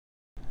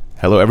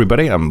Hello,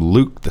 everybody. I'm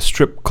Luke, the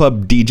Strip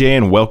Club DJ,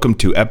 and welcome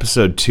to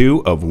episode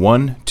 2 of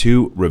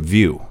 1-2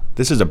 Review.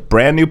 This is a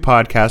brand new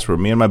podcast where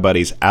me and my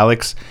buddies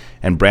Alex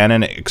and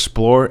Brandon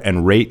explore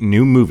and rate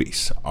new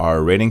movies.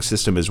 Our rating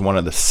system is one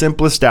of the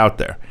simplest out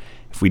there.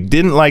 If we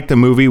didn't like the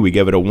movie, we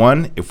give it a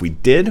 1. If we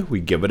did,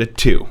 we give it a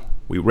 2.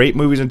 We rate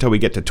movies until we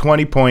get to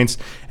 20 points,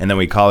 and then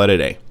we call it a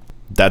day.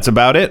 That's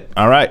about it.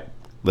 All right,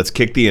 let's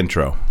kick the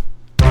intro.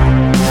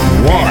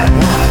 1,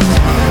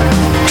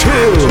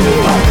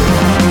 2...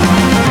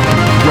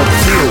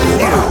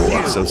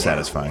 So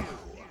satisfying.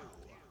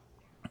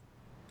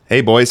 Hey,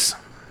 boys.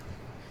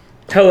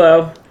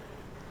 Hello.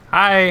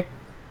 Hi.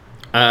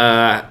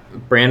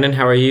 Brandon,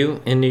 how are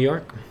you in New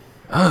York?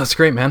 Oh, that's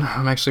great, man.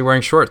 I'm actually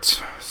wearing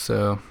shorts,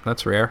 so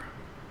that's rare.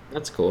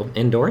 That's cool.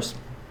 Indoors?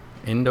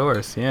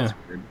 Indoors, yeah.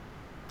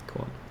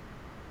 Cool.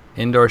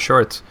 Indoor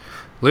shorts.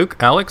 Luke,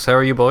 Alex, how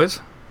are you boys?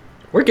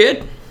 We're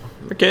good.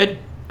 We're good,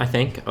 I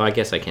think. Oh, I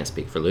guess I can't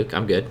speak for Luke.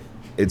 I'm good.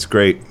 It's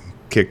great.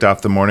 Kicked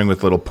off the morning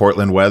with little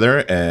Portland weather,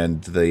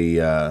 and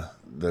the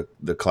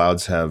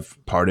clouds have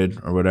parted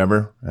or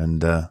whatever,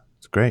 and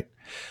it's great.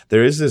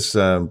 There is this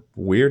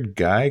weird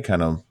guy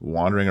kind of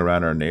wandering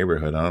around our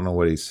neighborhood. I don't know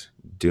what he's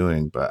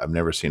doing, but I've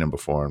never seen him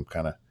before. I'm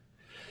kind of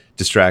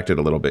distracted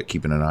a little bit,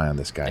 keeping an eye on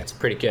this guy. It's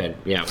pretty good.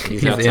 Yeah,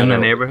 He's in the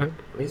neighborhood?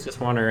 He's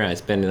just wandering around.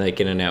 He's been like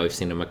in and out. We've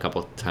seen him a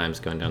couple times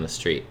going down the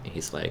street.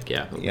 He's like,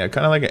 yeah,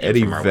 kind of like an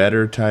Eddie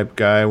Vedder type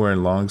guy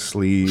wearing long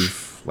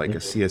sleeve, like a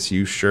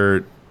CSU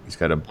shirt. He's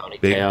got a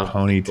big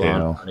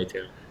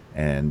ponytail.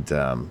 And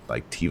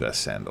like Teva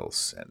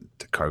sandals and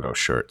cargo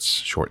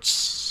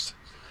shorts.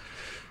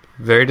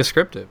 Very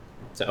descriptive.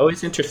 It's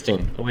always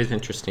interesting. Always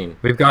interesting.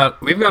 We've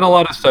got a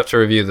lot of stuff to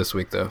review this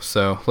week, though,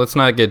 so let's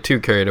not get too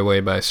carried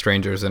away by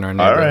strangers in our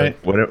neighborhood.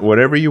 All right,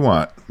 whatever you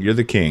want. You're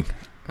the king.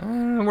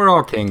 We're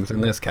all kings in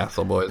this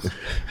castle, boys.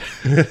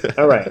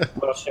 All right.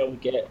 Well, shall we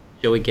get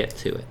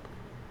to it?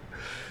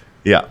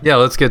 Yeah. Yeah,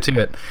 let's get to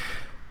it.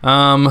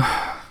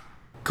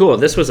 Cool.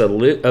 This was a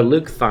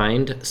Luke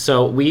find.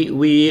 So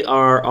we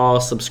are all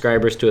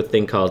subscribers to a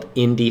thing called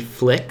Indie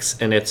Flix,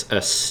 and it's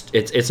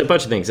a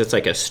bunch of things. It's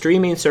like a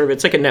streaming service.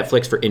 It's like a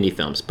Netflix for indie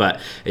films,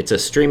 but it's a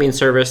streaming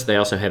service. They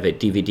also have a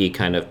DVD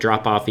kind of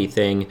drop-offy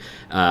thing,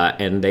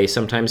 and they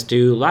sometimes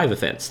do live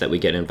events that we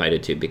get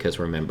invited to because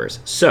we're members.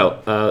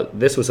 So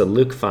this was a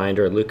Luke find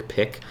or a Luke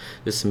pick.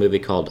 This is a movie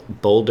called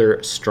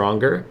Boulder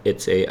Stronger.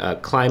 It's a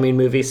climbing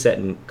movie set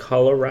in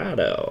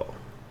Colorado.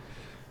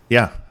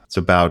 Yeah, it's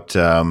about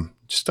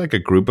just like a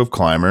group of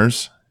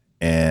climbers,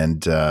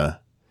 and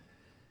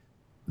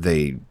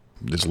they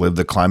just live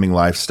the climbing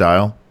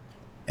lifestyle,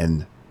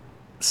 and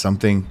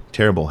something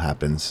terrible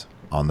happens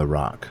on the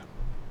rock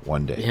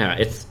one day. Yeah,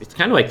 it's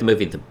kind of like the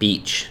movie The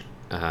Beach,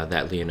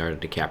 that Leonardo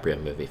DiCaprio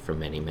movie from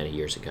many, many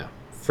years ago.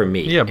 For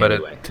me, yeah, but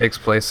anyway. It takes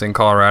place in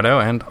Colorado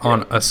and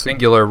on a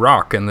singular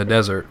rock in the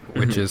desert,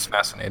 which is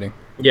fascinating.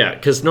 Yeah,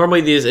 because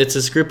normally it's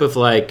this group of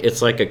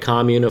it's like a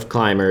commune of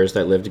climbers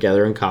that live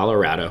together in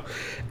Colorado,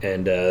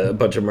 and a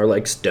bunch of them are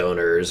like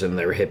stoners and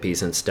they're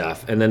hippies and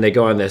stuff. And then they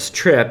go on this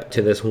trip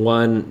to this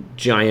one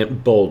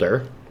giant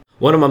boulder.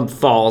 One of them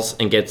falls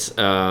and gets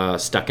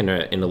stuck in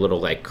a little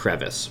like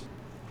crevice.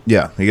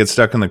 Yeah, he gets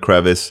stuck in the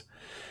crevice,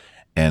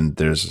 and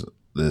there's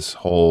this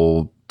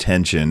whole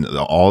tension.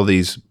 All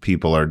these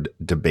people are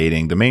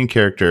debating. The main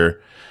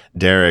character,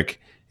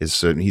 Derek, he's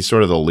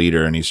sort of the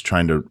leader, and he's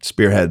trying to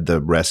spearhead the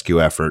rescue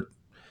effort.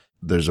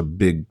 There's a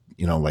big,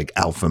 like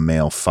alpha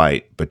male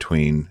fight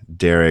between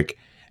Derek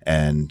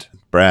and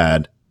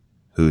Brad,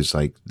 who's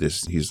like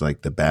this. He's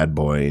like the bad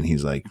boy, and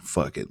he's like,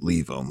 "Fuck it,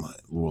 leave him.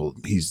 Well,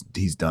 he's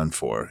done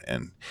for."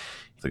 And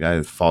the guy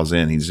that falls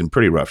in, he's in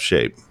pretty rough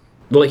shape.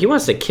 Well, he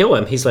wants to kill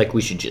him. He's like,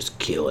 "We should just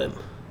kill him."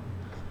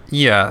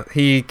 Yeah,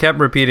 he kept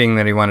repeating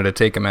that he wanted to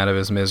take him out of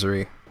his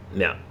misery.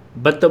 Yeah.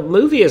 But the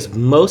movie is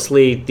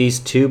mostly these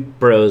two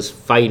bros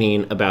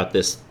fighting about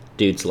this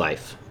dude's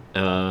life.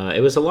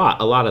 It was a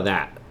lot of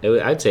that.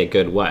 I'd say a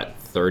good,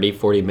 30,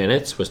 40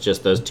 minutes was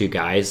just those two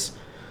guys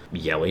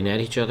yelling at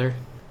each other.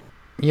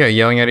 Yeah,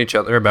 yelling at each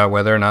other about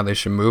whether or not they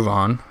should move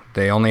on.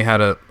 They only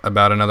had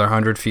about another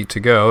 100 feet to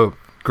go.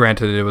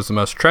 Granted, it was the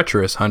most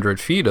treacherous 100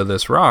 feet of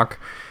this rock.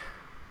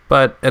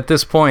 But at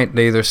this point,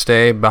 they either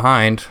stay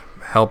behind,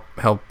 help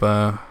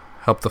the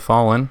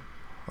fallen,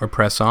 or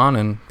press on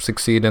and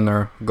succeed in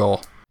their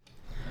goal.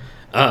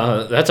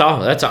 That's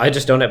all. I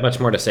just don't have much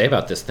more to say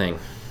about this thing.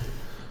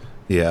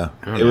 Yeah,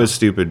 it was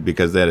stupid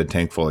because they had a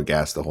tank full of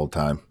gas the whole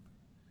time,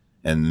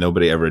 and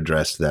nobody ever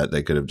addressed that.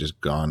 They could have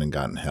just gone and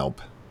gotten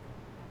help.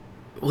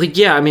 Well,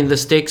 yeah, I mean, the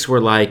stakes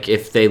were like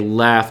if they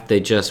left, they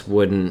just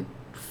wouldn't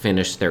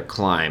finish their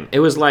climb.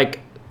 It was like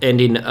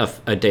ending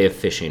a day of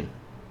fishing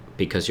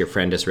because your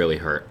friend is really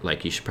hurt.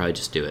 Like, you should probably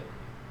just do it.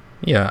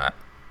 Yeah,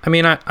 I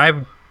mean,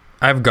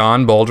 I've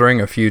gone bouldering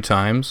a few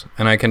times,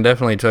 and I can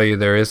definitely tell you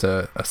there is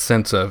a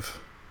sense of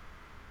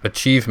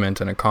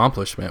achievement and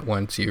accomplishment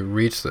once you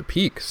reach the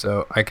peak.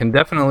 So I can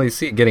definitely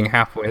see getting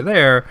halfway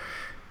there.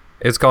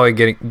 It's called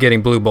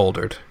getting blue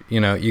bouldered.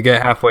 You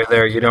get halfway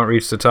there, you don't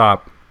reach the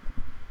top.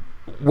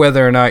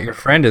 whether or not your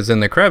friend is in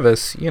the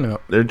crevice, They're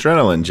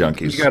adrenaline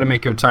junkies. you got to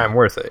make your time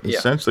worth it. Yeah.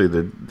 Essentially,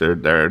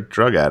 they're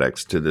drug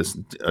addicts to this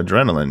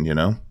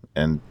adrenaline,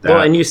 and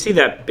Well, and you see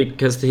that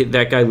because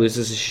that guy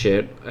loses his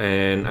shit,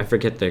 and I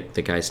forget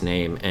the guy's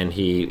name, and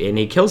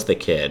he kills the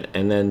kid,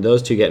 and then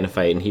those two get in a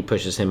fight, and he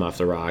pushes him off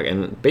the rock,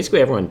 and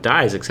basically everyone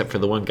dies except for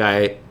the one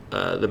guy,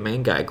 the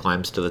main guy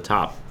climbs to the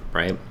top,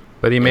 right?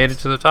 But he made it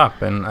to the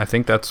top, and I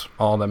think that's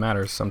all that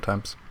matters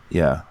sometimes.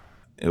 yeah,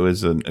 it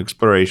was an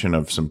exploration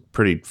of some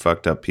pretty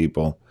fucked up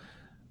people,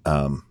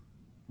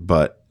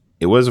 but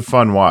it was a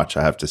fun watch.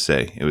 I have to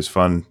say, it was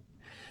fun.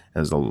 It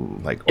was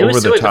over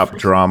the top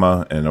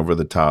drama and over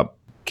the top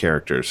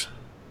characters.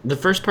 The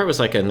first part was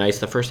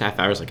the first half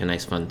hour was like a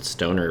nice, fun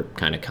stoner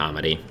kind of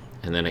comedy,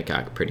 and then it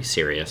got pretty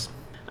serious.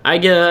 I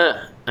give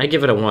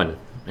it a 1.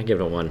 I give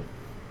it a 1.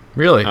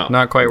 Really? Oh.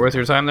 Not quite worth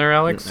your time there,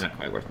 Alex? Not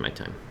quite worth my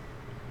time.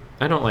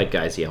 I don't like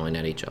guys yelling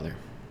at each other.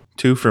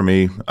 2 for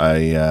me.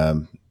 I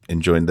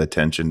enjoyed the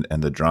tension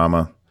and the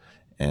drama,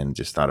 and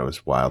just thought it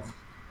was wild.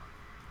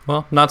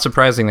 Well, not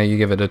surprising that you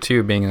give it a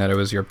 2, being that it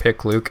was your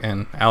pick, Luke.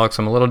 And Alex,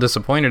 I'm a little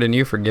disappointed in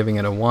you for giving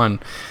it a 1,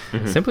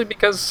 simply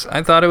because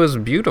I thought it was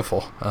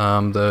beautiful.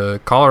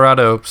 The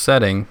Colorado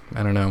setting,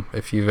 I don't know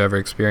if you've ever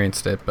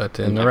experienced it, but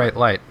in the right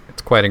light,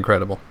 it's quite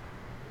incredible.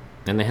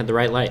 And they had the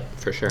right light,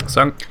 for sure.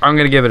 So I'm going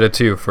to give it a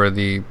 2 for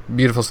the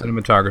beautiful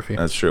cinematography.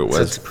 That's true. It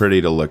was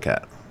pretty to look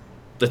at.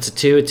 That's a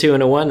 2,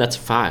 and a 1. That's a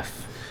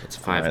 5. That's a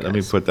 5. All right, let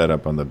me put that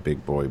up on the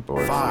big boy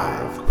board.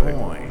 5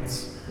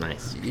 points.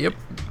 Nice. Yep.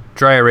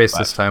 Dry erase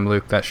this time,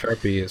 Luke. That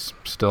Sharpie is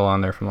still on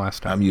there from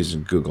last time. I'm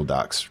using Google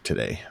Docs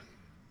today.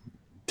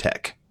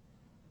 Tech.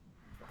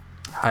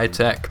 High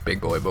tech, big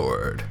boy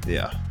board.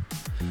 Yeah.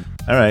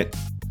 All right.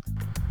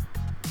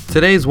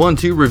 Today's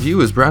 1-2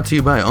 review is brought to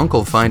you by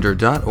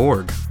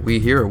UncleFinder.org. We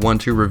here at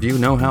 1-2 Review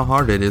know how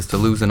hard it is to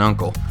lose an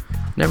uncle.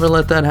 Never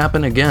let that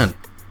happen again.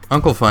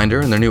 Uncle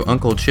Finder and their new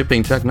uncle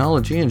chipping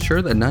technology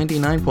ensure that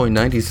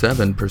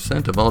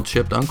 99.97% of all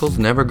chipped uncles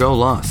never go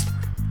lost.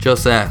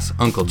 Just ask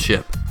Uncle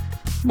Chip.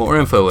 More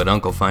info at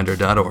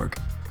UncleFinder.org.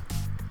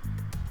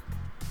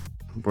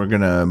 We're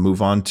going to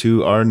move on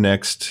to our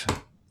next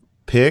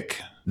pick.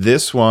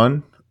 This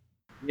one.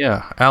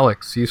 Yeah,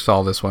 Alex, you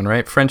saw this one,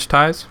 right? French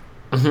Ties?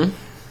 Well,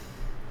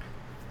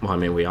 I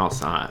mean, we all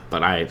saw it,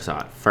 but I saw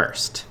it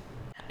first.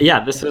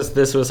 Yeah, this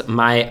was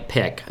my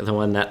pick, the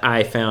one that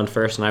I found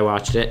first, and I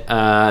watched it.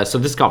 So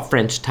this is called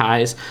French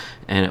Ties,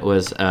 and it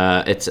was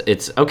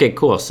it's okay,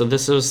 cool. So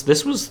this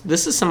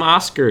is some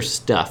Oscar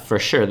stuff for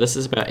sure. This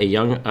is about a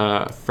young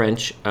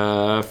French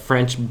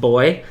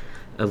boy,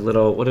 a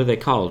little, what are they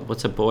called?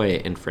 What's a boy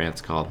in France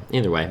called?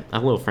 Either way, a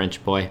little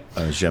French boy.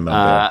 J'aime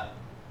Albert.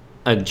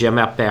 J'aime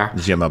Albert.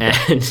 J'aime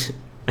Albert.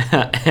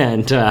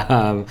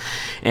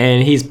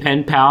 And he's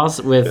pen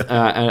pals with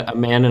a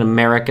man in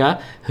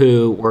America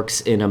who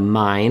works in a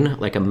mine,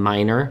 like a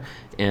miner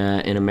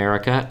in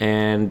America,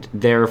 and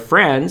they're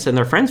friends for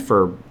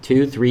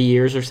 2-3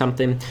 years or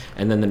something.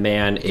 And then the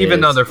man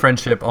Even though their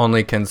friendship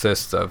only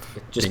consists of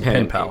just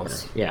pen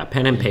pals. Yeah,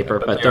 pen and paper,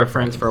 but they're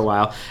friends for a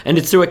while. And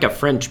it's through like a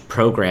French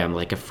program,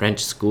 like a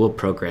French school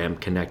program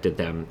connected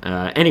them.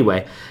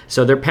 Anyway,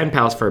 so they're pen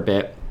pals for a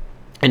bit.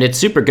 And it's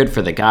super good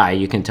for the guy.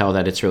 You can tell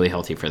that it's really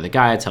healthy for the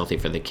guy. It's healthy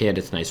for the kid.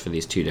 It's nice for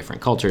these two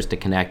different cultures to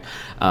connect.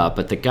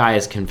 But the guy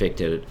is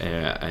convicted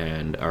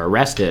or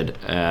arrested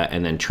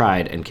and then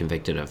tried and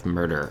convicted of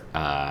murder.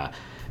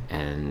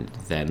 And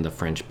then the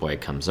French boy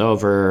comes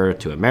over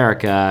to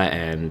America,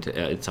 and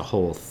it's a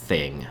whole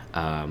thing.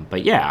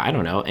 But yeah, I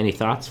don't know. Any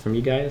thoughts from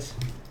you guys?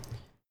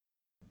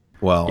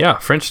 Well, Yeah,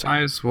 French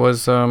Ties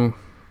was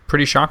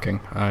pretty shocking.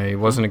 I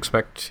wasn't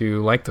expect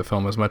to like the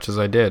film as much as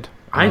I did.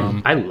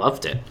 I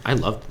loved it. I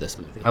loved this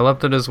movie. I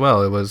loved it as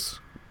well. It was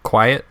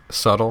quiet,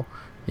 subtle,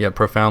 yet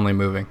profoundly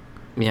moving.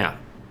 Yeah.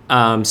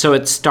 So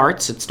it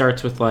starts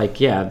with like,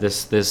 yeah,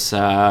 this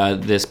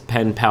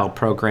pen pal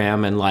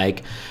program, and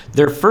like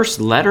their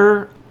first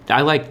letter.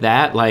 I like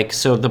that. Like,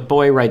 so the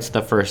boy writes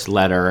the first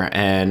letter,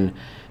 and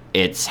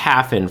it's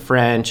half in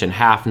French and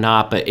half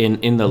not, but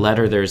in the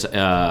letter there's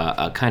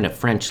a kind of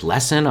French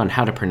lesson on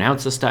how to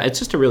pronounce the stuff. It's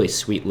just a really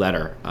sweet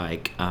letter.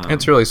 Like,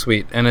 It's really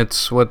sweet, and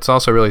what's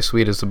also really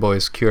sweet is the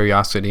boy's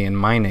curiosity in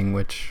mining,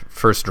 which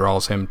first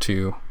draws him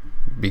to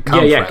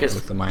become friends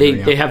with the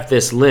miner. They have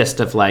this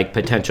list of like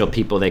potential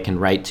people they can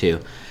write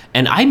to.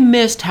 And I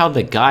missed how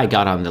the guy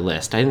got on the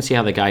list. I didn't see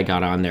how the guy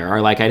got on there,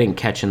 or like I didn't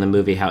catch in the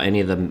movie how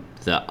any of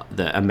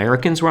the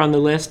Americans were on the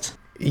list.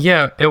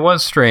 Yeah, it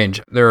was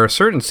strange. There are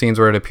certain scenes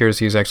where it appears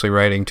he's actually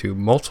writing to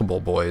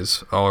multiple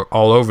boys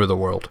all over the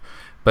world,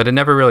 but it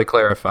never really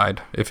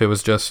clarified if it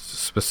was just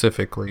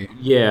specifically.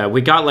 Yeah,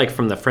 we got like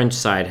from the French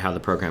side how the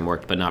program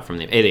worked, but not from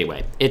the...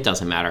 Anyway, it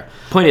doesn't matter.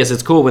 Point is,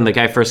 it's cool when the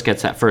guy first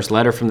gets that first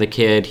letter from the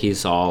kid.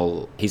 He's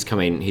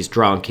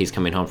drunk, he's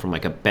coming home from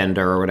like a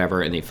bender or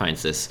whatever, and he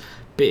finds this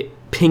big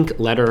pink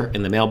letter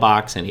in the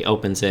mailbox, and he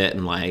opens it,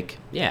 and like,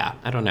 yeah,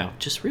 I don't know,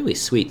 just really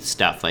sweet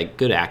stuff, like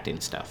good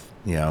acting stuff.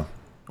 yeah.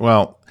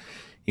 Well,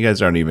 you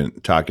guys aren't even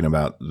talking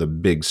about the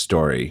big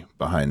story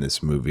behind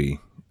this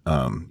movie.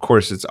 Of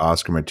course, it's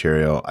Oscar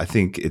material. I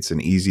think it's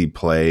an easy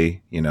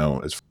play,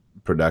 as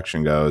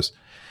production goes.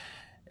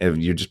 If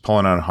you're just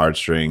pulling on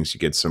heartstrings, you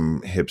get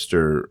some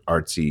hipster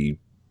artsy,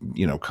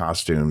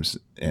 costumes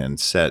and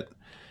set.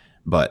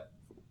 But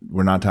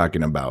we're not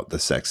talking about the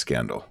sex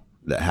scandal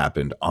that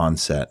happened on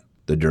set,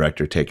 the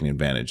director taking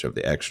advantage of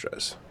the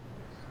extras.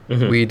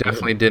 We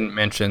definitely didn't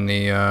mention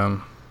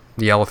the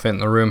elephant in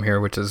the room here,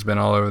 which has been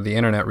all over the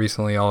internet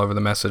recently, all over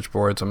the message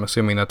boards. I'm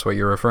assuming that's what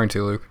you're referring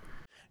to, Luke.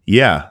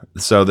 Yeah.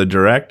 So the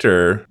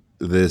director,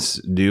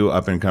 this new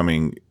up and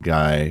coming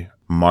guy,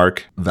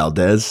 Mark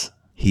Valdez,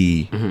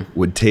 he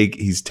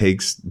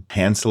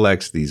hand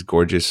selects these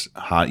gorgeous,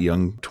 hot,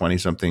 young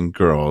 20-something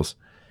girls,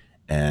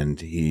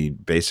 and he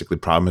basically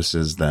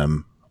promises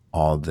them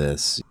all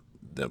this,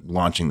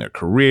 launching their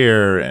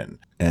career,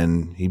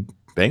 and he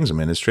bangs them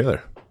in his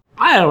trailer.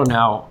 I don't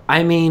know.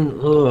 I mean,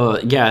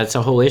 yeah, it's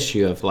a whole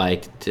issue of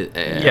like.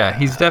 Yeah,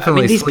 he's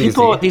definitely these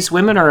sleazy. these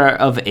women are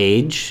of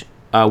age,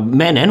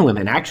 men and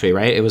women actually,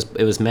 right? It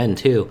was men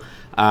too,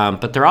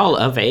 but they're all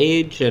of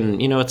age,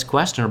 and it's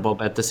questionable.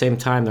 But at the same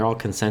time, they're all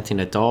consenting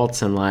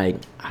adults, and like,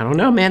 I don't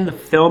know, man. The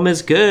film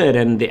is good,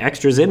 and the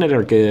extras in it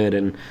are good,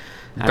 and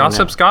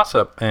Gossip's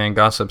gossip, and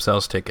gossip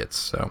sells tickets.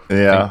 So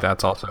I think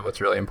that's also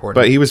what's really important.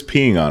 But he was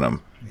peeing on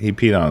them. He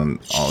peed on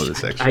all of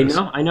his extras.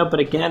 I know, but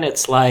again,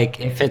 it's like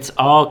if it's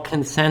all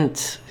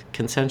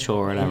consensual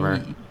or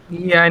whatever.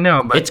 Yeah, I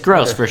know, but It's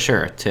gross for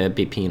sure to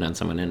be peeing on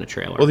someone in a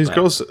trailer. Well, these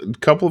girls, a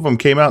couple of them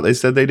came out. They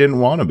said they didn't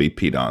want to be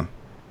peed on.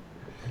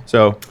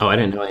 So, I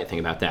didn't know anything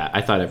about that.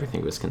 I thought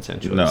everything was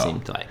consensual. No. It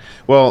seemed like.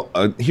 well,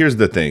 here's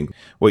the thing.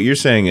 What you're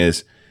saying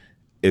is,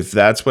 if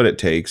that's what it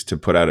takes to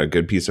put out a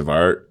good piece of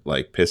art,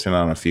 like pissing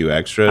on a few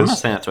extras. I'm not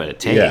saying that's what it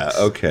takes. Yeah,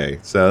 okay.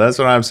 So that's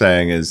what I'm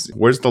saying is,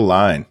 where's the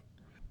line?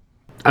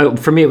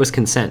 For me, it was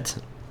consent.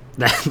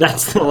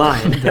 That's the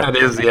line. that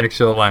is the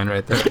actual line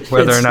right there.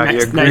 Whether or It's not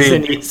you nice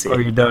and agree easy.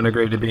 or you don't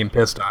agree to being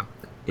pissed on.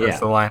 That's Yeah.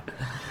 the line.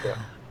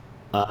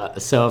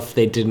 So if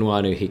they didn't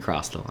want to, he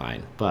crossed the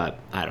line. But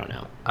I don't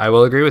know. I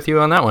will agree with you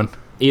on that one.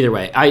 Either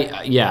way,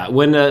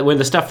 when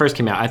the stuff first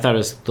came out, I thought it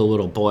was the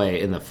little boy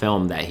in the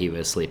film that he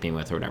was sleeping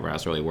with or whatever. I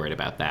was really worried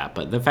about that.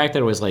 But the fact that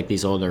it was like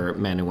these older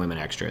men and women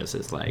extras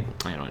is like,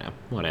 I don't know.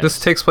 Whatever. This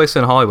takes place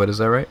in Hollywood, is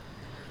that right?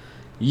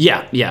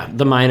 Yeah.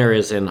 The minor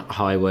is in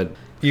Hollywood.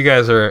 You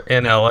guys are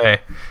in LA,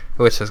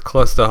 which is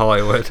close to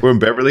Hollywood. We're in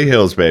Beverly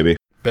Hills, baby.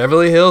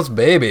 Beverly Hills,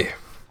 baby.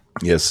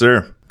 Yes,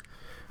 sir.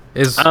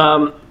 Is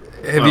Um,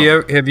 have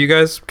you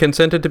guys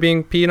consented to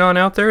being peed on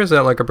out there? Is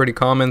that like a pretty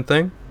common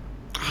thing?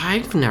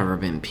 I've never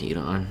been peed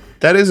on.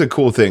 That is a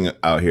cool thing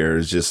out here.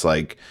 Is just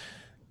like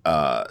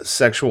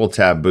sexual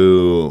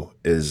taboo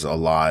is a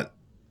lot.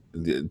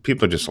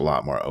 People are just a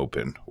lot more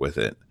open with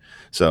it.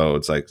 So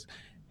it's like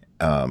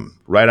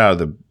right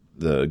out of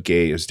the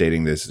gate is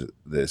dating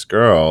this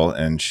girl,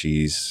 and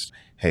she's,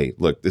 hey,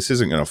 look, this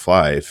isn't gonna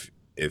fly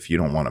if you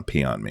don't want to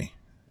pee on me.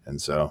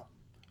 And so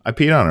I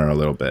peed on her a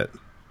little bit.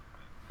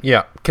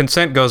 Yeah,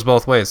 consent goes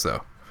both ways,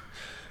 though.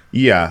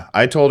 Yeah,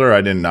 I told her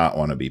I did not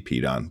want to be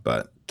peed on,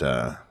 but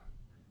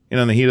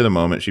in the heat of the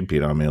moment, she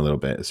peed on me a little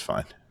bit. It's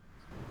fine.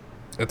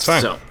 It's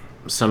fine.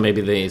 So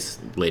maybe these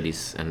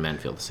ladies and men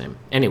feel the same.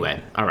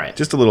 Anyway, all right.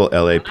 Just a little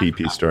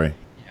LAPP story.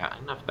 Yeah,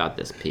 enough about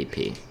this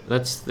PP.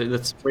 Let's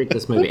rate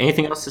this movie.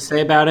 Anything else to say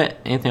about it?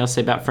 Anything else to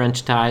say about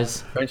French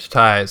Ties? French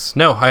Ties.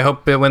 No, I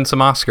hope it wins some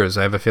Oscars.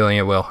 I have a feeling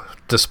it will,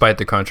 despite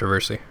the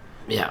controversy.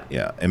 Yeah.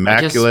 Yeah,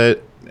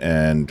 immaculate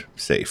and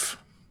safe.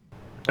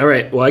 All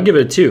right. Well, I give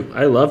it a 2.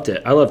 I loved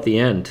it. I loved the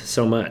end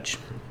so much.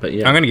 But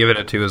yeah. I'm going to give it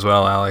a 2 as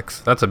well, Alex.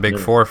 That's a big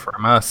 4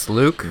 from us.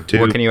 Luke, 2.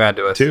 What can you add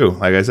to us? 2.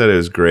 Like I said, it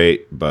was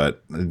great,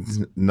 but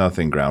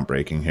nothing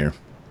groundbreaking here.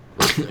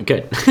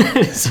 Good.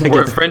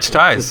 French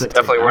Ties.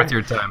 Definitely worth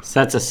your time.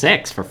 So that's a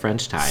 6 for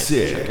French Ties.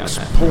 Check out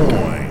 6 that.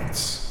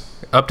 points.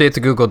 Update the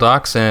Google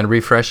Docs and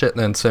refresh it, and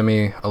then send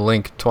me a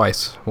link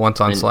twice. Once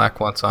on Slack,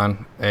 once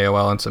on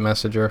AOL Instant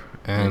Messenger.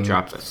 And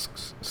drop it.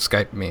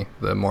 Skype me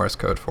the Morse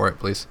code for it,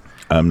 please.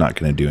 I'm not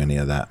going to do any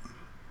of that.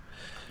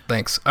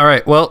 Thanks. All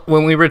right. Well,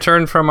 when we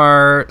return from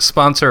our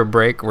sponsor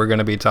break, we're going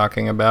to be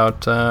talking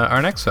about our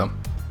next film.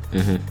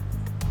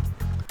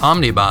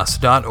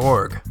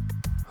 Omniboss.org.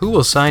 Who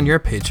will sign your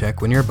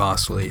paycheck when your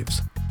boss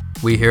leaves?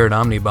 We here at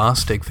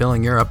Omniboss take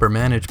filling your upper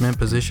management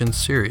positions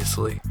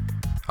seriously.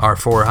 Our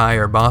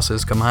for-hire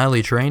bosses come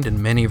highly trained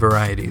in many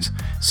varieties,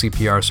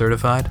 CPR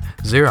certified,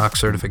 Xerox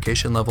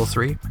certification level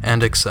 3,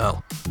 and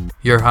Excel.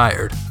 You're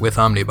hired with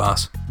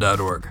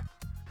Omniboss.org.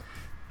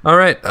 All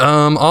right.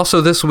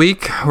 Also this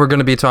week, we're going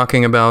to be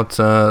talking about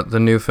the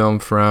new film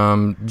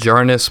from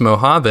Jarnis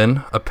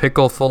Mohavin, A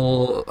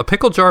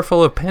Pickle Jar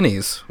Full of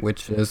Pennies,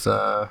 which is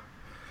a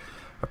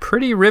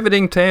pretty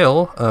riveting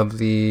tale of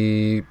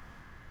the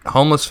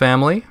homeless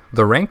family,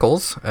 the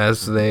Rankles,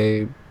 as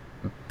they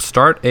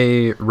start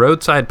a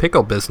roadside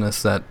pickle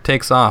business that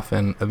takes off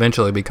and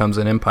eventually becomes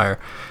an empire.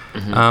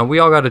 We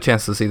all got a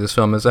chance to see this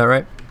film. Is that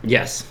right?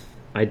 Yes,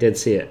 I did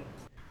see it.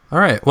 All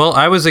right. Well,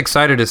 I was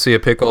excited to see a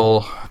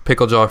pickle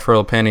jar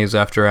full of pennies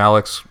after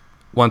Alex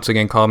once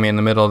again called me in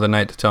the middle of the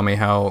night to tell me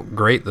how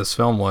great this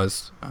film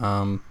was.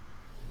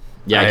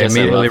 Yeah, I I guess I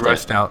immediately loved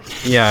rushed it.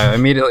 out. Yeah, I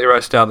immediately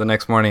rushed out the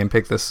next morning and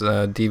picked this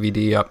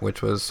DVD up,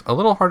 which was a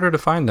little harder to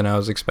find than I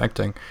was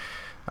expecting.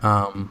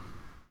 Um,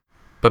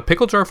 but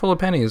Pickle Jar Full of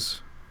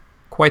Pennies,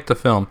 quite the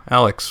film.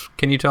 Alex,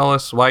 can you tell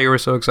us why you were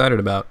so excited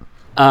about?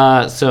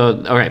 All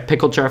right,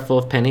 Pickle Jar Full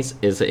of Pennies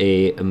is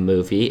a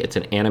movie. It's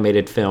an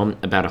animated film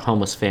about a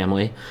homeless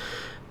family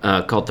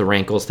called the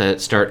Rankles that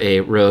start a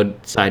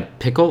roadside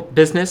pickle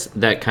business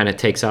that kind of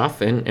takes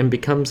off and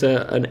becomes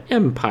an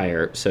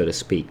empire, so to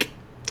speak.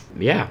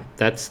 Yeah,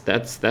 that's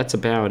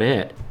about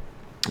it.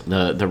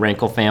 The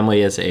Rankle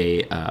family is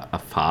a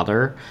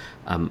father,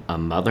 a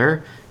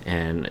mother,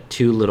 and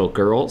two little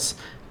girls,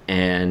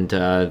 and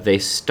they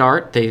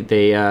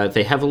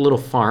have a little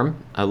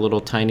farm, a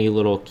little tiny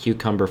little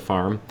cucumber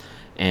farm,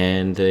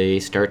 and they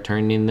start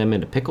turning them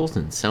into pickles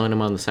and selling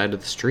them on the side of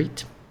the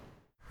street.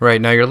 Right,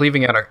 now you're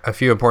leaving out a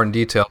few important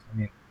details. I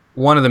mean,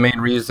 one of the main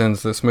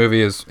reasons this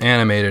movie is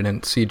animated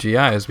in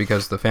CGI is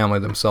because the family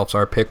themselves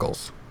are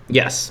pickles.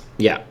 Yes.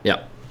 Yeah.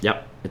 Yep.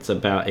 Yep. It's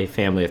about a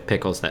family of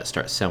pickles that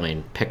start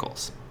selling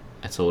pickles.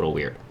 That's a little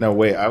weird. No,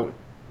 wait.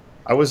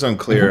 I was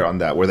unclear on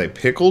that. Were they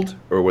pickled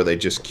or were they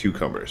just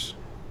cucumbers?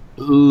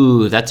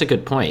 Ooh, that's a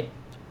good point.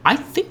 I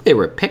think they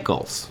were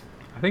pickles,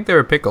 I think they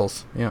were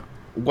pickles, yeah.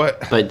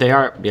 What? but they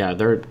are. Yeah,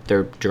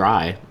 they're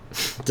dry.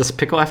 Does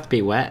pickle have to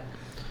be wet?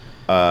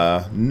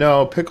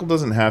 No, pickle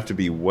doesn't have to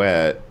be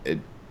wet. It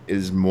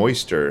is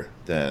moister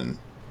than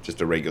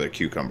just a regular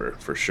cucumber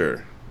for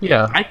sure.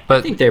 Yeah, I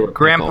but think they were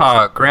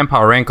Grandpa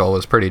Rankle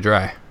was pretty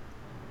dry.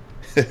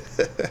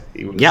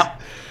 He was,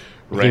 Yep.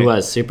 He Rank-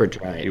 was super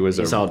dry. was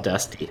He's a- all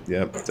dusty.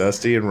 Yep,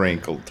 dusty and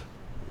wrinkled.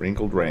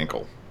 Wrinkled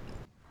rankle.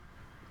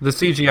 The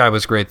CGI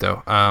was great,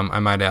 though. I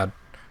might add.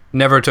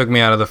 Never took me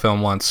out of the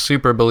film once.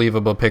 Super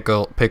believable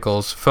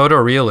pickles,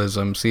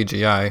 photorealism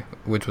CGI,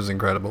 which was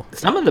incredible.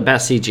 Some of the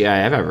best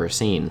CGI I've ever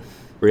seen,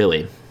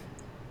 really.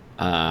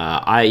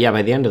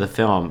 By the end of the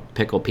film,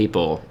 Pickle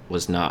People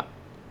was not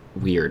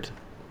weird.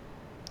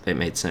 It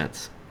made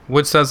sense.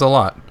 Which says a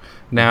lot.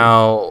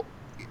 Now,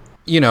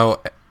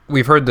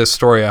 we've heard this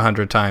story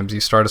 100 times.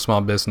 You start a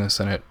small business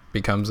and it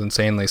becomes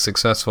insanely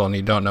successful, and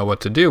you don't know what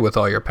to do with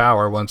all your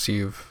power once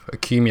you've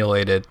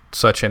accumulated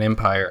such an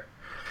empire.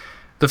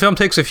 The film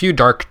takes a few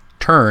dark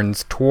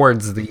turns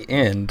towards the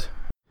end.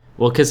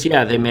 Well, because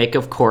they make,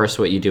 of course,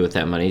 what you do with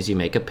that money is you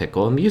make a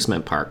pickle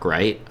amusement park,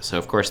 right? So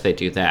of course they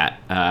do that,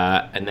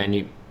 and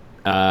then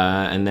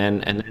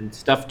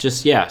stuff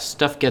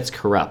stuff gets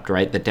corrupt,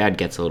 right? The dad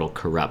gets a little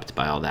corrupt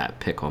by all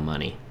that pickle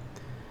money.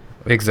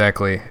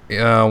 Exactly.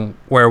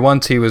 Where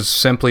once he was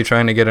simply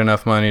trying to get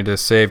enough money to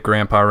save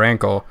Grandpa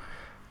Rankle,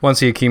 once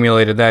he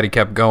accumulated that, he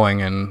kept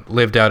going and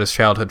lived out his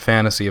childhood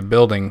fantasy of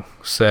building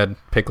said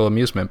pickle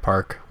amusement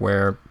park,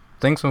 where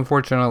things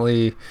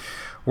unfortunately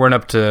weren't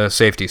up to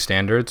safety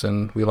standards,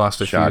 and we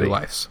lost a Shoddy. few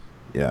lives.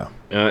 Yeah.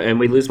 And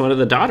we lose one of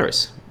the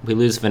daughters. We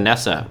lose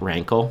Vanessa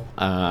Rankle,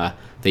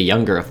 the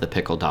younger of the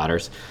pickle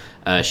daughters.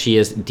 She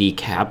is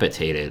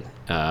decapitated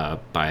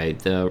by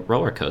the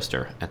roller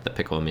coaster at the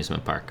pickle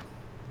amusement park.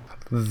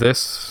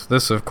 This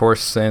of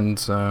course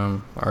sends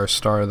our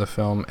star of the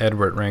film,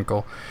 Edward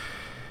Rankle,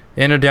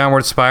 in a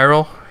downward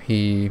spiral.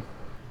 He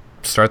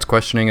starts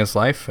questioning his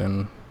life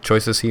and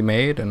choices he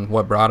made and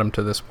what brought him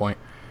to this point.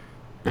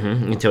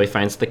 Until he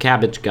finds the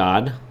Cabbage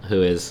God,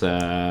 who is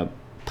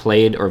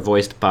played or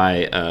voiced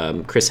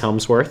by Chris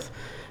Helmsworth.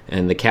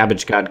 And the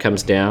Cabbage God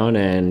comes down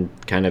and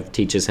kind of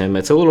teaches him.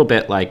 It's a little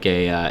bit like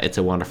It's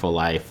a Wonderful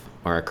Life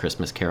or A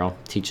Christmas Carol.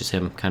 Teaches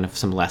him kind of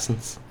some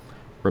lessons.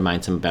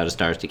 Reminds him about his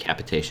daughter's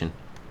decapitation.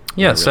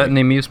 Yeah, set in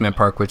the amusement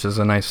park, which is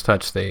a nice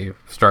touch. They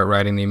start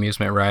riding the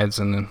amusement rides,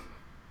 and then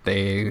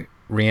they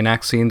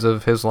reenact scenes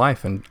of his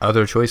life and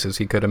other choices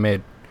he could have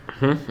made.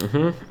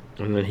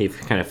 And then he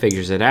kind of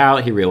figures it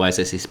out. He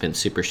realizes he's been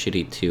super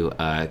shitty to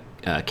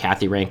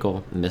Kathy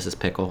Rankle, Mrs.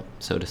 Pickle,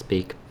 so to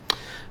speak.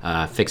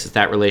 Fixes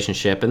that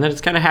relationship, and then it's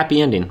kind of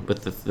happy ending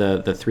with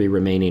the three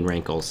remaining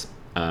Rankles.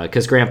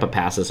 Because Grandpa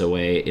passes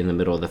away in the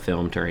middle of the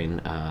film during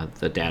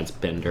the dad's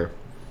bender.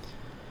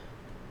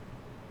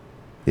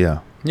 Yeah.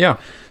 Yeah.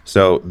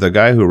 So the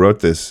guy who wrote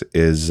this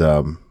is,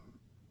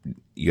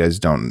 you guys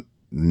don't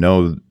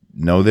know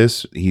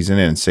this. He's in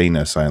an insane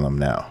asylum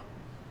now.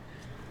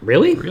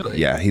 Really?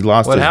 Yeah, he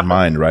lost What his happened?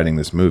 mind writing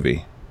this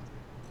movie.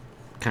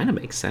 Kind of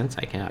makes sense,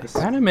 I guess.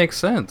 Kind of makes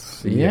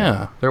sense.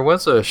 Yeah. There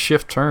was a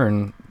shift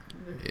turn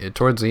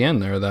towards the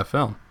end there of that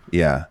film.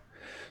 Yeah.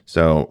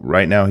 So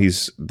right now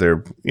he's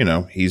there.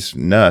 He's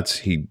nuts.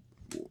 He's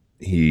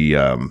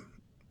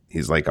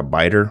like a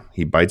biter.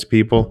 He bites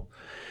people,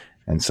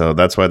 and so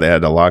that's why they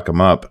had to lock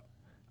him up.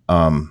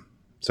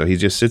 So he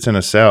just sits in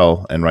a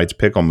cell and writes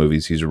pickle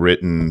movies. He's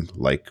written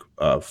like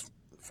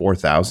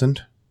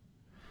 4,000.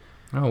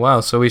 Oh,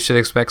 wow. So we should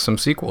expect some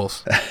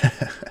sequels.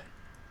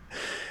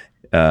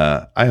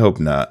 I hope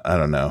not. I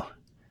don't know.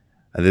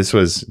 This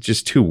was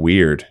just too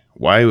weird.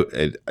 Why?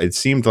 It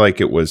seemed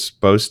like it was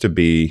supposed to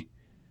be.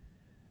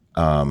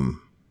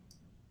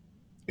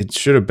 It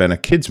should have been a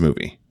kids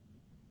movie,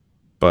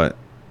 but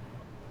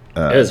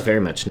It was very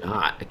much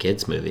not a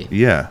kid's movie.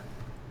 yeah,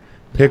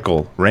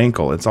 pickle,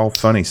 rankle. It's all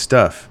funny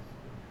stuff.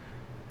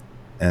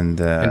 and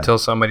Until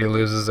somebody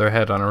loses their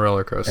head on a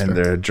roller coaster. and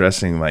they're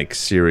addressing like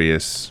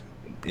serious,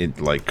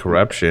 like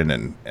corruption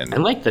and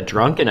And like the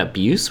drunken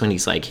abuse when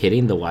he's like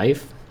hitting the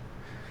wife.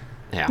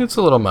 Yeah. It's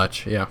a little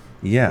much, yeah.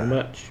 yeah,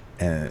 Much.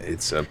 and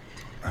it's a,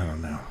 I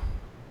don't know.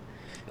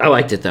 I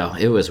liked it though.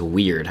 It was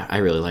weird. I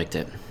really liked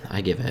it.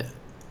 I give it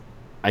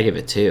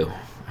 2.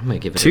 I'm gonna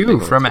give it a big 2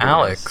 old from 2, guys.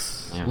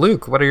 Alex. Yeah.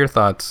 Luke, what are your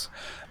thoughts?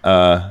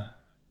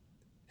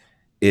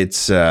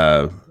 It's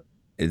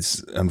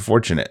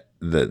unfortunate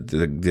that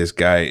this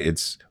guy.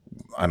 It's,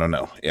 I don't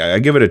know. I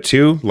give it a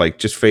 2, like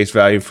just face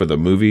value for the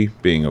movie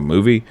being a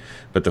movie,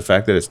 but the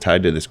fact that it's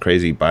tied to this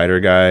crazy biter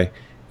guy,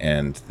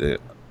 and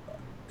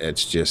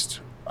it's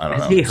just, I don't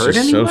know. Has he It's hurt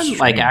just so anyone?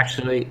 Like strange.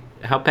 actually,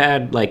 how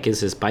bad like is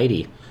his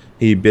bitey?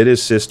 He bit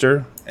his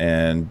sister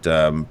and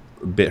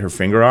bit her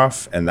finger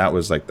off, and that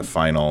was like the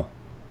final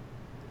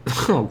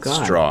Oh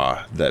god.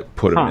 straw that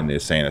put him in the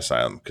insane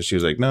asylum, because she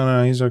was like,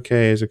 no, he's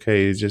okay,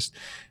 he's just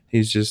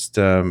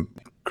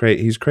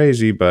he's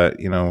crazy, but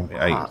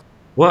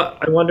Well,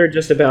 I wonder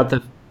just about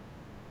the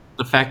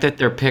fact that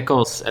they're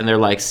pickles and they're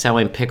like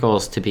selling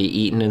pickles to be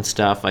eaten and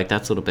stuff. Like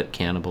that's a little bit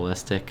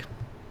cannibalistic.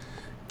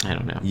 I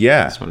don't know.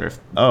 Yeah. I just wonder if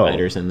Oh.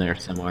 biters in there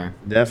somewhere.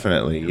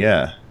 definitely,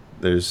 yeah.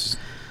 There's,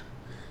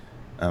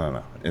 I don't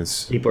know.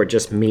 It's, People are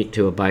just meat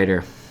to a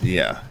biter.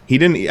 yeah. He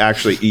didn't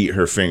actually eat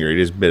her finger. He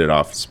just bit it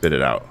off and spit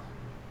it out.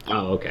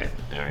 Oh, okay.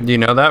 All right. Do you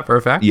know that for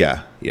a fact?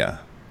 Yeah.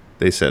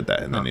 They said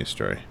that in the news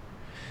story.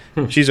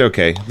 She's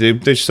okay.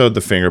 They sewed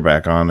the finger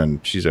back on,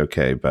 and she's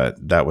okay.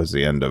 But that was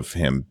the end of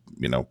him,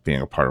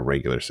 being a part of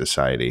regular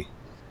society.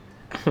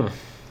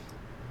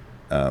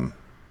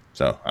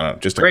 So I don't know.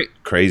 Just Great.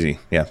 crazy.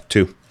 Yeah.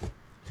 2.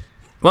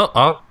 Well,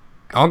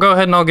 I'll go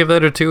ahead and I'll give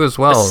it a 2 as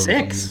well.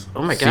 6.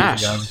 Oh my See,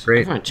 gosh. yeah, it was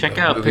great. Everyone check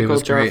The out movie Pickle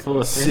was Jar great.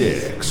 Full of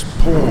Things. 6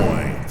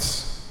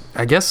 points.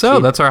 I guess so.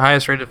 That's our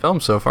highest rated film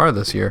so far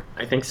this year.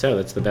 I think so.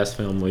 That's the best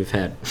film we've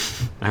had.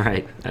 All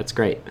right. That's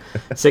great.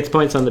 6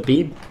 points on the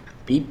B.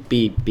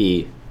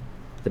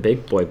 The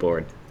big boy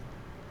board.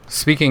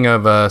 Speaking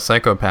of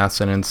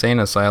psychopaths and insane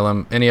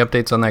asylum, any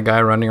updates on that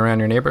guy running around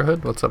your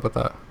neighborhood? What's up with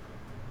that?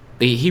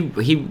 He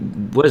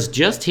was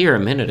just here a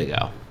minute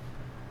ago.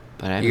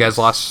 But You guys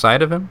lost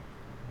sight of him?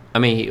 I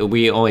mean,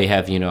 we only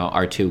have,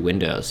 our 2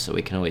 windows, so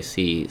we can only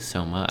see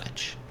so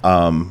much.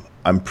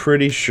 I'm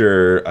pretty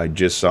sure I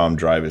just saw him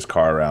drive his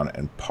car around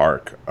and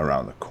park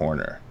around the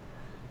corner.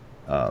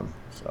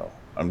 So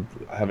I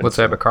haven't. What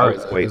type of car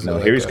is it? Wait, Is no,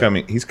 it here like he's a-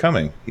 coming. He's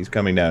coming. He's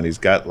coming down. He's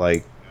got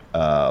like looks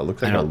I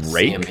like a don't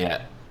see him rake.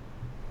 yet.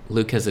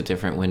 Luke has a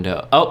different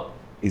window. Oh,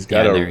 He's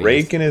got yeah, a there he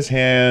rake is. in his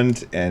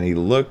hand, and he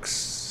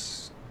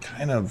looks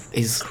kind of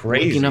He's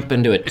crazy. looking up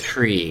into a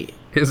tree.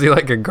 Is he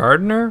like a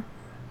gardener?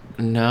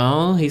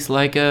 No, he's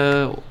like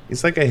a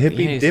He's like a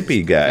hippy he's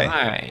dippy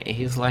guy.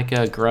 He's like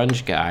a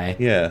grunge guy.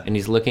 Yeah. And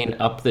he's looking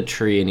up the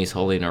tree and he's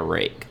holding a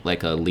rake,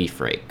 like a leaf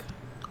rake.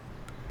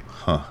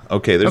 Huh.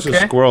 Okay, there's a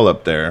Okay. squirrel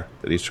up there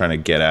that he's trying to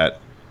get at.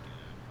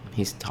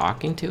 He's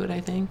talking to it, I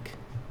think.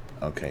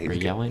 Okay, Or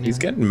yelling he's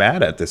at it? getting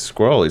mad at this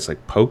squirrel. He's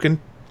like poking.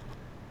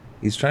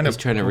 He's trying He's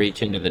to. trying to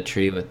reach into the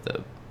tree with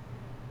the.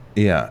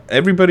 Yeah,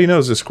 everybody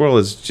knows the squirrel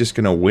is just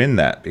gonna win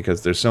that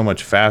because they're so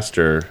much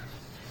faster.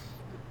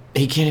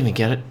 He can't even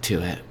get it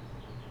to it.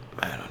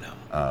 I don't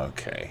know.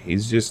 Okay,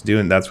 he's just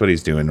doing. That's what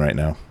he's doing right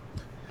now.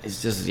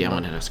 He's just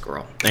yelling at a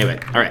squirrel. Anyway,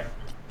 all right.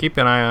 Keep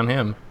an eye on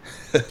him.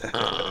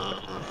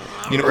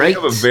 We Right.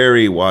 have a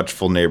very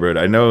watchful neighborhood.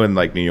 I know in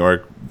like New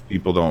York,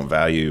 people don't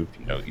value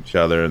each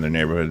other in their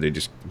neighborhood. They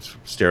just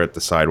stare at the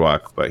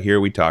sidewalk. But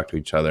here we talk to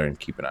each other and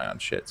keep an eye on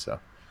shit. So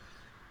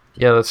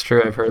Yeah, that's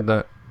true. I've heard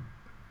that.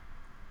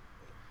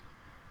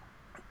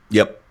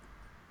 yep.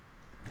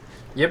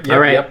 Yep. All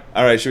right.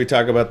 All right, should we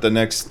talk about the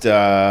next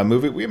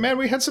movie?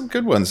 We had some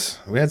good ones.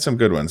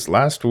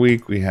 Last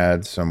week we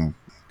had some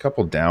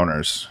couple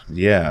downers.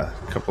 Yeah,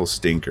 a couple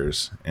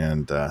stinkers.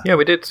 And Yeah,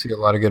 we did see a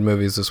lot of good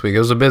movies this week. It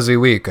was a busy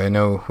week. I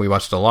know we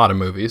watched a lot of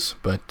movies,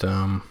 but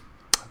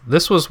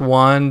this was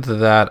one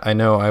that I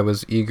know I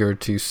was eager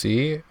to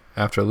see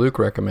after Luke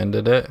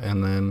recommended it,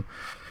 and then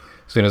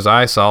as soon as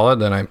I saw it,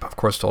 then I of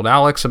course told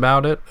Alex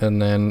about it,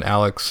 and then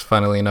Alex,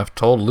 funnily enough,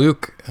 told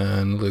Luke,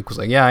 and Luke was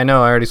like, "Yeah, I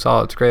know, I already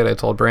saw it. It's great." I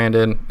told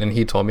Brandon, and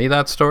he told me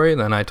that story.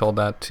 Then I told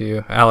that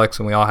to Alex,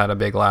 and we all had a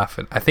big laugh.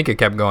 And I think it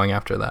kept going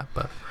after that,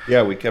 but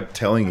yeah, we kept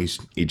telling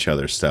each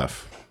other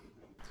stuff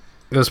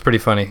it was pretty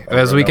funny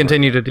as we and over.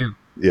 continue to do.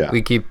 Yeah.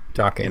 we keep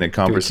talking in a to each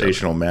other.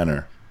 conversational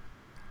manner.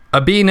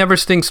 A Bee Never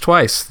Stings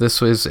Twice.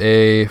 This was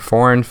a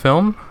foreign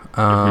film,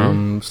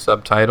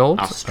 subtitled.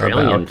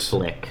 Australian about-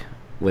 flick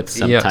with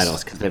Yes.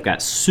 subtitles because they've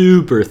got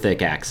super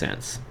thick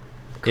accents.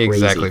 Crazy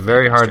Exactly. thick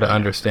Very hard to Australian.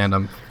 understand.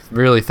 I'm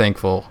really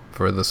thankful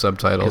for the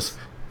subtitles.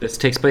 This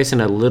takes place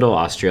in a little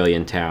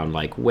Australian town,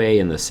 like way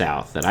in the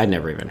south, that I'd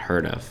never even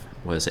heard of.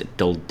 Was it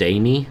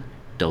Duldaney?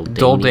 Duldaney,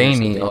 or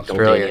something?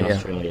 Australia, Duldaney, yeah.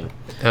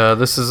 Australia.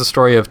 This is a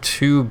story of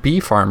two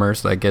bee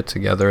farmers that get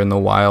together in the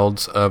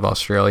wilds of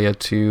Australia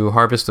to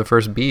harvest the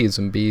first bees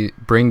and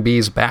bring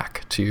bees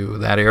back to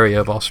that area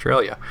of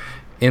Australia.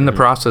 In the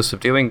process of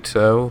doing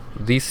so,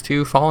 these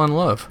two fall in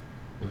love.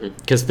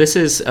 Because this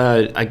is,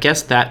 I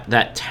guess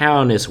that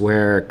town is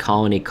where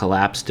colony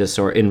collapse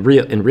disorder in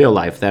real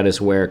life. That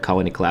is where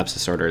colony collapse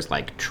disorder is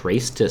like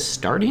traced to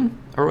starting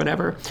or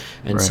whatever.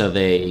 And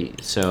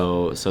Right.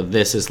 so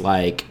this is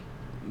like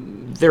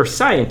they're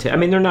scientific. I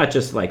mean, they're not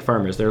just like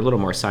farmers. They're a little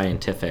more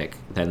scientific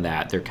than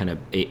that. They're kind of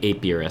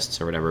apiarists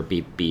or whatever,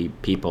 bee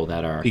people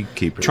that are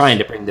Beekeepers. trying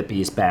to bring the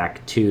bees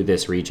back to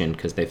this region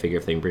because they figure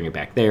if they can bring it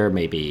back there,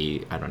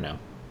 maybe I don't know,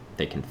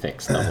 they can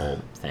fix the whole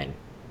thing.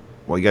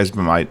 Well, you guys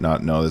might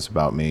not know this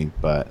about me,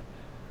 but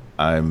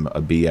I'm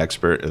a bee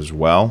expert as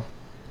well.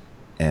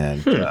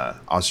 And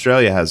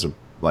Australia has a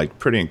like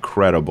pretty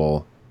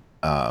incredible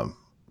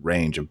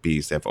range of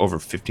bees. They have over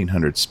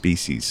 1,500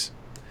 species,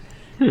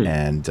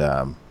 and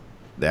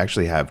they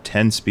actually have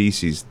 10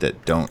 species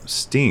that don't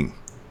sting.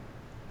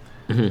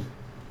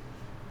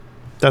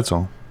 That's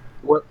all.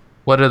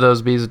 What do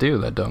those bees do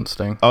that don't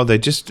sting? Oh, they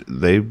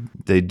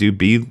do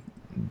bee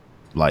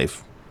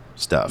life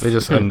stuff. They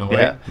just annoy.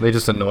 Yeah. They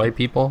just annoy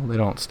people. They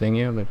don't sting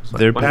you. They just like,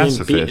 They're I mean,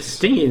 pacifists.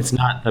 stinging's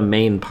not the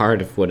main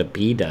part of what a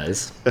bee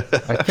does.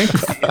 I think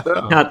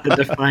so. Not the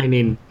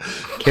defining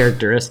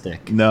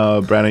characteristic.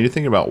 No, Brandon, you're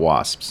thinking about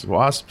wasps.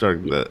 Wasps are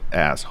the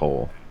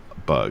asshole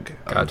bug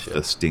Gotcha. of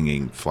the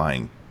stinging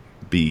flying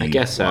bee. I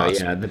guess so.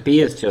 wasp. Yeah, the bee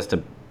is just a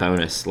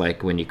bonus.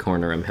 Like when you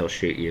corner him, he'll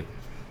shoot you.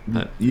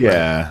 But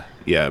Yeah,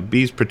 yeah.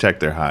 Bees protect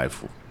their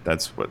hive.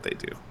 That's what they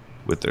do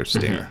with their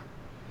stinger.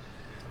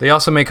 They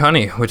also make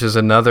honey, which is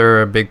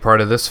another big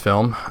part of this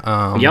film.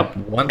 yep.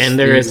 once And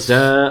there's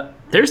these-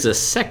 there's a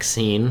sex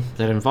scene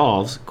that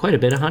involves quite a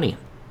bit of honey.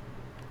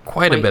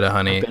 quite a bit of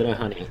honey. A bit of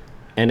honey.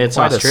 And it's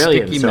Quite a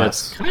Australian, sticky so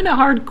mess. it's kind of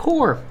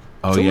hardcore.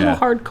 Oh, It's a yeah. little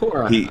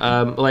hardcore. He-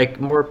 like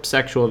more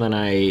sexual than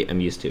I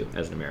am used to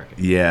as an American.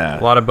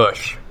 Yeah, A lot of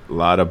bush. a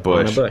lot of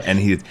bush. bush.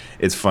 And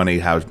it's funny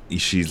how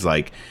she's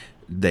like,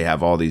 they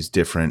have all these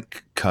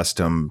different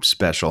custom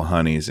special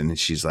honeys, and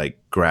she's like,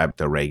 grab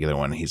the regular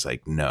one. And he's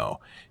like,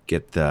 no,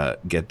 get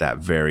that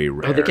very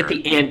rare. Oh, they get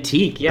the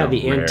antique. Yeah,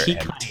 the rare antique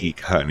honey. antique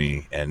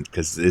honey, and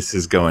because this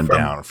is going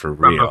down for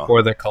From real.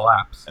 before the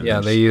collapse. And Yeah,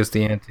 then they used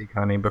the antique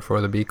honey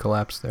before the bee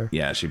collapsed there.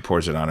 Yeah, she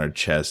pours it on her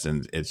chest,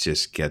 and it's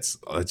just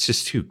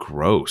too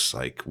gross.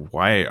 Like,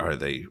 why are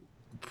they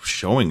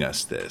showing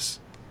us this?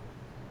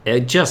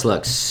 It just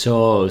looks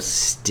so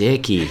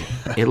sticky.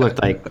 It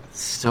looked like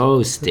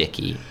so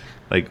sticky.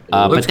 Like,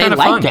 But Looks they kinda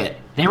liked fun. it.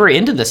 They were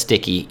into the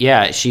sticky.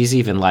 Yeah, she's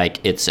even like,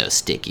 it's so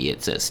sticky.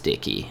 It's so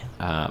sticky.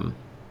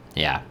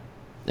 Yeah,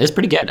 it's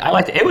pretty good. I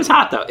liked it. It was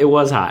hot though. It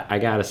was hot. I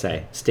gotta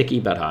say, sticky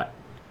but hot.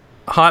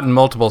 Hot in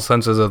multiple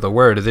senses of the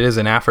word. It is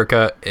in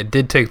Africa. It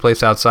did take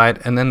place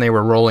outside, and then they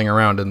were rolling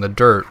around in the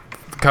dirt,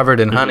 covered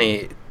in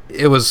honey.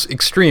 It was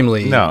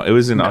extremely. no, it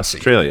was in messy.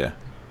 Australia,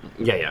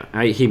 Yeah.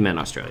 He meant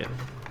Australia,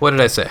 What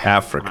did I say?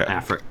 Africa.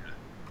 Africa.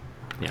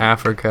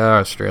 Africa,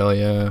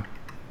 Australia.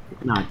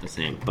 Not the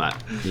same, but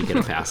you get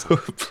a pass.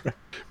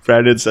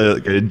 Brandon's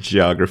a good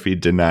geography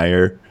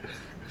denier.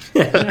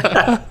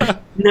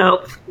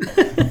 Nope.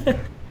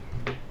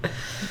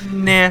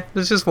 Nah,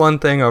 there's just one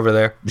thing over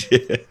there.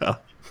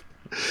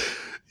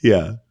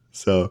 Yeah.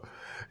 So,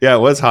 yeah, it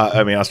was hot.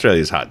 I mean,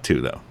 Australia's hot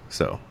too, though.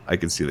 So I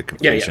can see the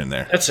confusion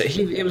there. That's it.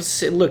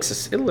 It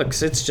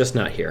looks. It's just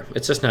not here.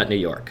 It's just not New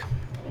York.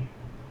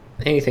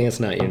 Anything that's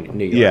not in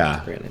New York.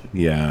 Yeah. Granted.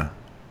 Yeah.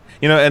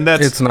 You know, and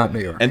that's It's not New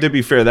York. And to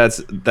be fair, that's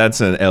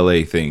an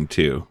LA thing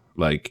too.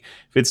 Like,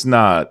 if it's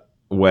not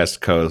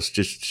West Coast,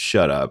 just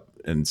shut up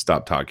and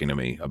stop talking to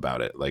me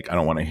about it. Like, I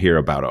don't want to hear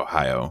about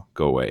Ohio.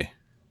 Go away.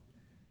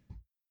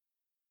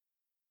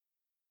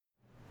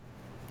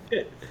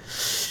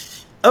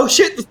 Oh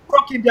shit! The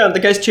squirrel came down. The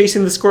guy's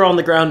chasing the squirrel on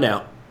the ground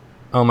now.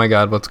 Oh my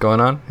God, what's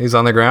going on? He's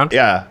on the ground?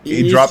 Yeah,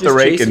 he He's dropped the just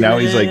rake and chasing now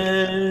he's like,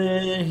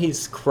 it.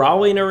 He's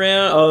crawling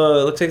around.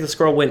 Oh, it looks like the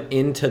squirrel went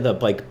into the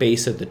like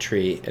base of the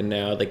tree, and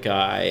now the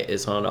guy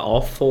is on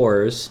all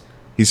fours,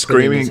 he's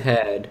putting screaming. his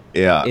head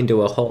Yeah,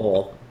 into a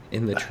hole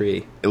in the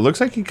tree. it looks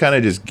like he kind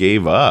of just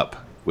gave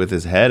up with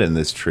his head in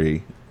this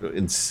tree.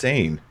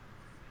 Insane.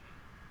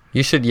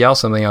 You should yell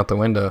something out the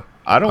window.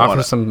 I don't Offer want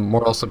to. some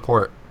moral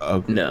support.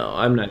 No,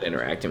 I'm not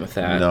interacting with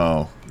that.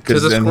 No, To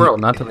the then squirrel,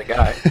 not to the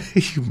guy.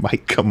 he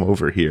might come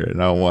over here,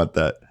 and I don't want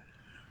that.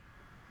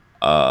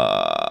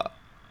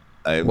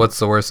 What's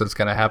the worst that's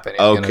going to happen? He's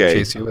going to Okay,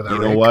 chase you with a you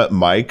know rake. what?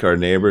 Mike, our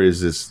neighbor,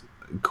 is this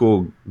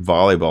cool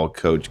volleyball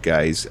coach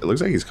guy. It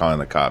looks like he's calling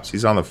the cops.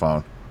 He's on the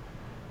phone,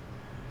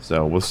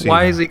 so we'll see.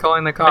 Why is he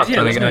calling the cops? Yeah,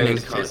 on a there's guy no need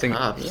who's to call the chasing-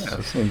 cops. Yeah,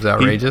 it seems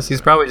outrageous.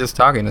 He's probably just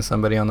talking to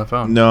somebody on the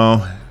phone.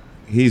 No,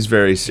 he's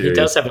very He serious.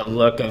 does have a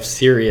look of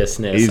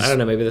seriousness. He's- I don't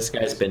know. Maybe this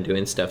guy's been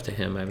doing stuff to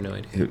him. I have no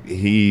idea.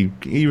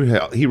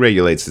 He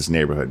regulates this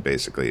neighborhood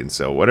basically, and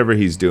so whatever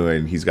he's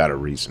doing, he's got a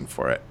reason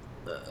for it.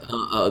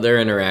 Oh, they're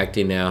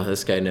interacting now.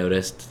 This guy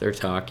noticed. They're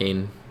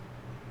talking.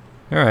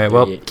 All right,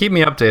 well, Yeah. keep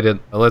me updated.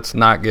 Let's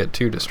not get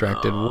too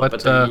distracted. Oh, What?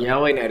 but they're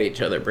yelling at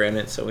each other,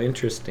 Brandon. It's so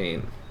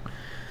interesting.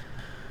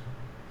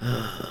 All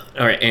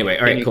right. Anyway.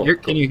 All right. Cool.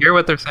 Can you hear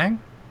what they're saying?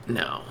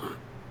 No.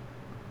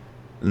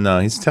 No,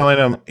 he's telling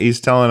him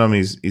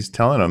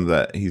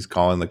that he's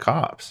calling the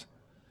cops,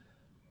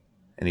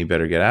 and he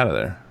better get out of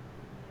there.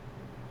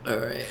 All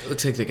right.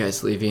 Looks like the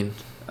guy's leaving.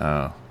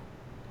 Oh.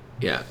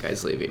 Yeah,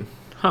 guy's leaving.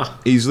 Huh.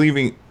 He's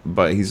leaving,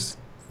 but he's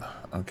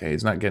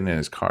not getting in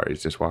his car.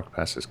 He's just walked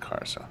past his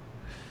car, so.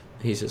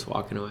 He's just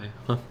walking away.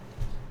 Huh.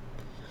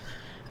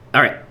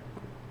 All right.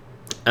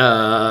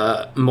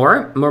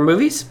 More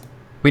movies?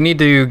 We need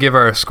to give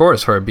our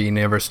scores for A Bee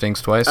Never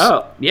Stings Twice.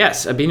 Oh,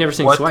 yes. A Bee Never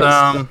Stings Twice.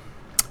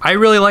 I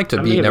really liked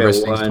A Bee give Never it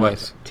Stings one.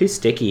 Twice. Too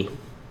sticky.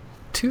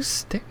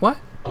 What?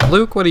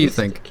 Luke, what do you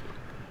think?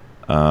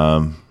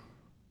 I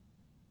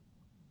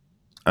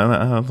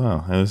don't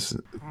know. It was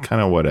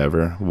kind of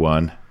whatever.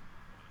 1.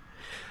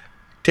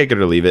 Take it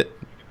or leave it.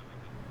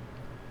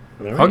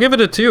 All right. I'll give it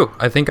a 2.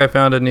 I think I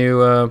found a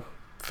new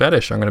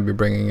fetish I'm going to be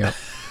bringing up.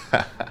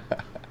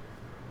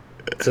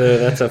 So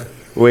that's a...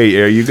 Wait,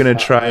 are you going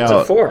to try That's a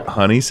out 4.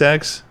 honey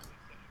sex?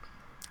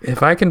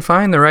 If I can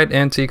find the right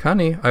antique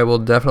honey, I will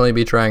definitely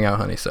be trying out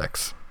honey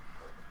sex.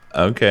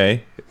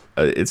 Okay.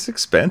 It's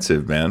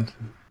expensive, man.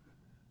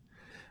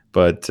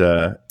 But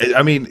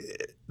I mean,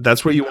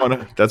 that's where you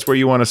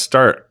want to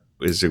start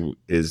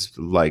is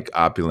like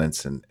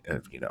opulence and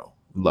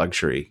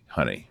luxury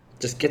honey.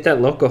 Just get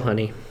that local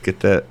honey. Get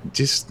that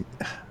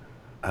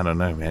I don't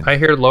know, man. I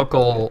hear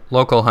local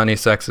honey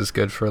sex is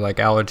good for like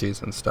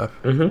allergies and stuff.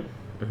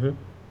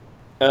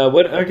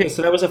 Okay,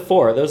 so that was a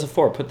 4. That was a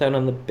 4. Put that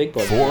on the big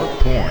board. 4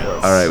 points.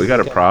 All right, we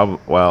got a problem.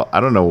 Well, I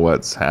don't know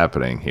what's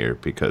happening here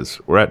because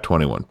we're at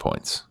 21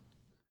 points.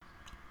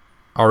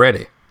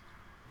 Already.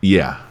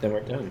 Yeah. Then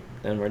we're done.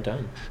 Then we're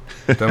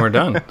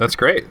done. That's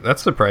great.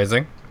 That's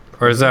surprising.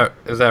 Or is that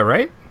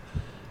right?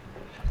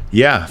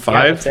 Yeah,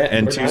 5 that's it.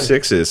 and We're 2 done.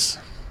 6s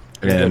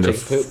and take a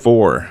poop.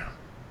 4.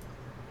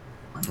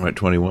 We're at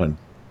 21.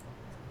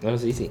 That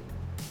was easy.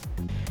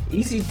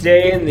 Easy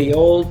day in the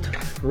old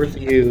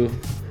review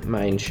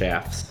mine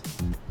shafts.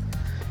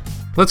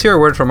 Let's hear a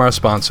word from our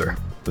sponsor.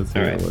 Let's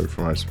hear All right. a word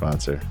from our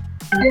sponsor.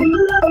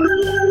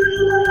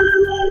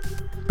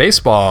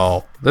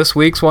 Baseball. This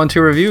week's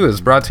 1-2 review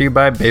is brought to you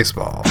by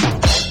Baseball.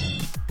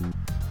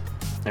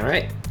 All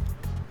right.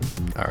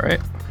 All right.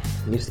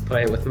 Used to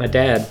play it with my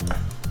dad.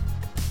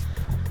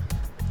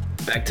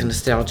 Back to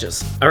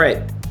nostalgias. All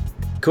right.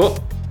 Cool.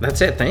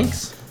 That's it.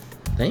 Thanks.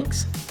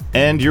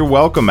 And you're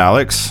welcome,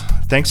 Alex.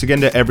 Thanks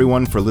again to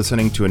everyone for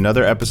listening to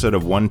another episode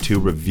of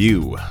 1-2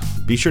 Review.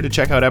 Be sure to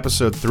check out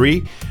episode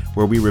 3,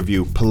 where we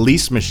review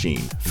Police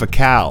Machine,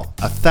 Facal,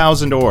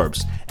 1,000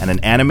 Orbs, and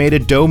an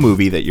animated dough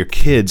movie that your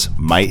kids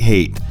might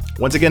hate.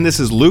 Once again, this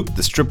is Luke,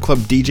 the strip club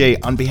DJ,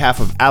 on behalf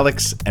of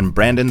Alex and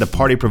Brandon, the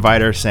party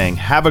provider, saying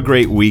have a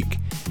great week,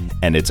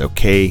 and it's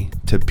okay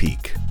to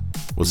peak.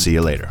 We'll see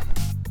you later.